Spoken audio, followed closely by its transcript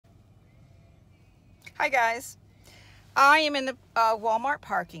Hi guys, I am in the Walmart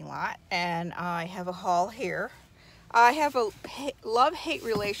parking lot and I have a haul here. I have a love-hate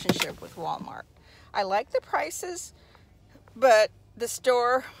relationship with Walmart. I like the prices, but the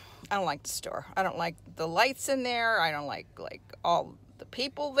store, I don't like the store. I don't like the lights in there. I don't like all the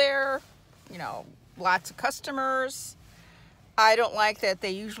people there, lots of customers. I don't like that they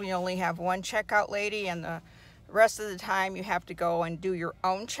usually only have one checkout lady and the rest of the time you have to go and do your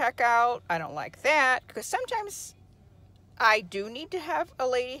own checkout. I don't like that because sometimes I do need to have a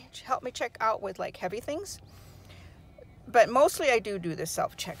lady help me check out with like heavy things. But mostly I do the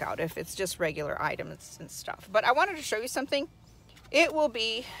self-checkout if it's just regular items and stuff. But I wanted to show you something. It will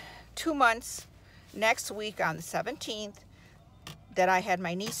be 2 months next week on the 17th that I had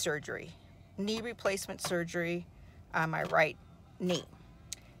my knee replacement surgery on my right knee.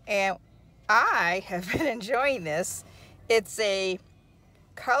 And I have been enjoying this. It's a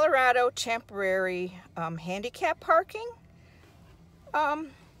Colorado temporary handicap parking.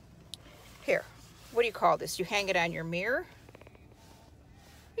 Here, what do you call this? You hang it on your mirror?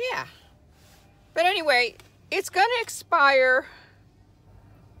 Yeah. But anyway, it's going to expire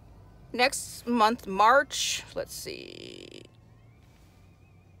next month, March, let's see,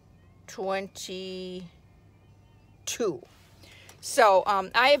 22. So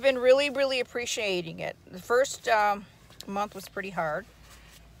I have been really appreciating it. The first month was pretty hard,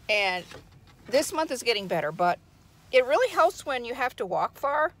 and this month is getting better, but it really helps when you have to walk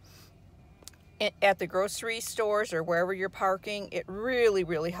far at the grocery stores or wherever you're parking. It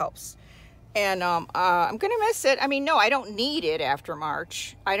really helps. And I'm gonna miss it. I mean, no, I don't need it after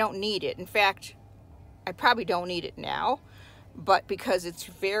March. I don't need it. In fact, I probably don't need it now, but because it's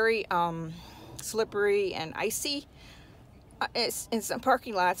very slippery and icy in some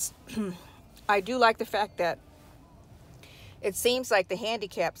parking lots, I do like the fact that it seems like the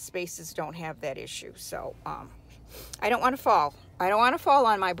handicap spaces don't have that issue. So I don't want to fall. I don't want to fall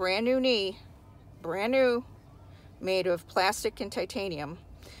on my brand new knee, brand new, made of plastic and titanium,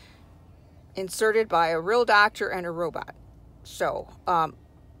 inserted by a real doctor and a robot. So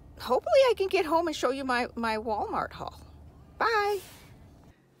hopefully I can get home and show you my Walmart haul. Bye.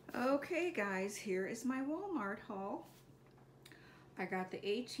 Okay guys, here is my Walmart haul. I got the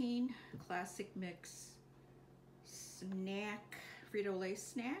 18 Classic Mix snack, Frito-Lay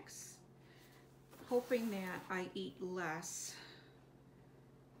snacks, hoping that I eat less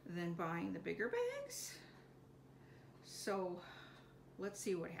than buying the bigger bags. So let's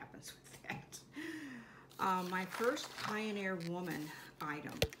see what happens with that. My first Pioneer Woman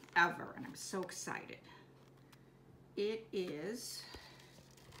item ever, and I'm so excited. It is,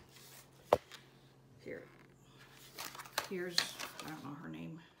 here's, I don't know her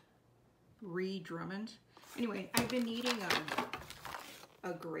name, Ree Drummond. Anyway, I've been needing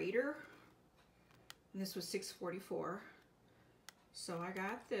a grater, and this was $6.44. So I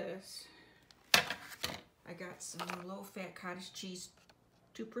got this. I got some low-fat cottage cheese,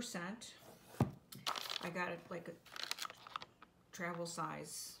 2%. I got it like a travel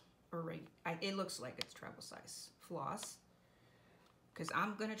size, or it looks like it's travel size floss, because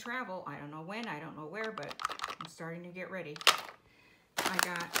I'm gonna travel. I don't know when, I don't know where, but I'm starting to get ready. I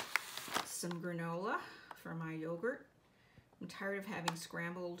got some granola for my yogurt. I'm tired of having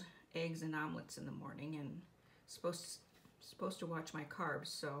scrambled eggs and omelets in the morning, and supposed to watch my carbs.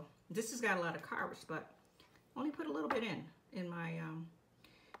 So this has got a lot of carbs, but only put a little bit in my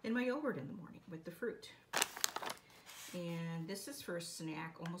yogurt in the morning with the fruit. And this is for a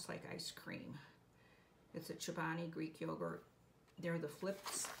snack, almost like ice cream. It's a Chobani Greek yogurt. They're the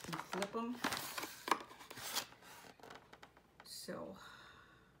flips. You flip them. So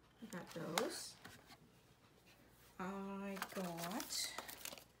I got those. I got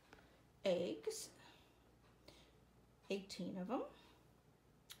eggs, 18 of them.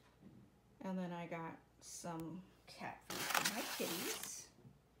 And then I got some cat food for my kitties.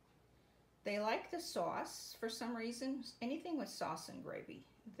 They like the sauce for some reason. Anything with sauce and gravy,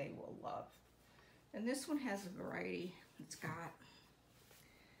 they will love. And this one has a variety. It's got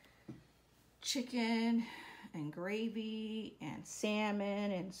chicken and gravy and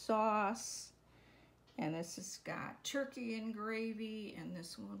salmon and sauce. And this has got turkey and gravy, and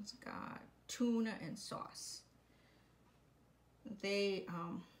this one's got tuna and sauce. They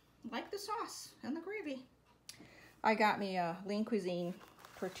like the sauce and the gravy. I got me a Lean Cuisine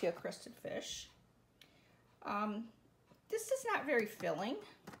tortilla crusted fish. This is not very filling,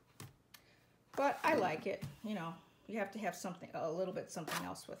 but I like it. You know, you have to have something, a little bit something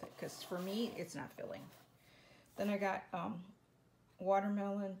else with it, because for me, it's not filling. Then I got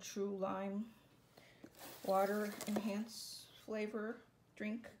watermelon true lime water enhanced flavor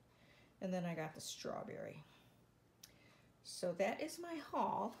drink. And then I got the strawberry. So that is my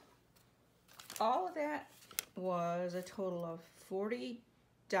haul. All of that was a total of $40.83.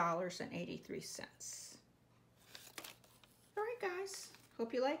 All right, guys.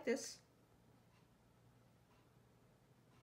 Hope you like this.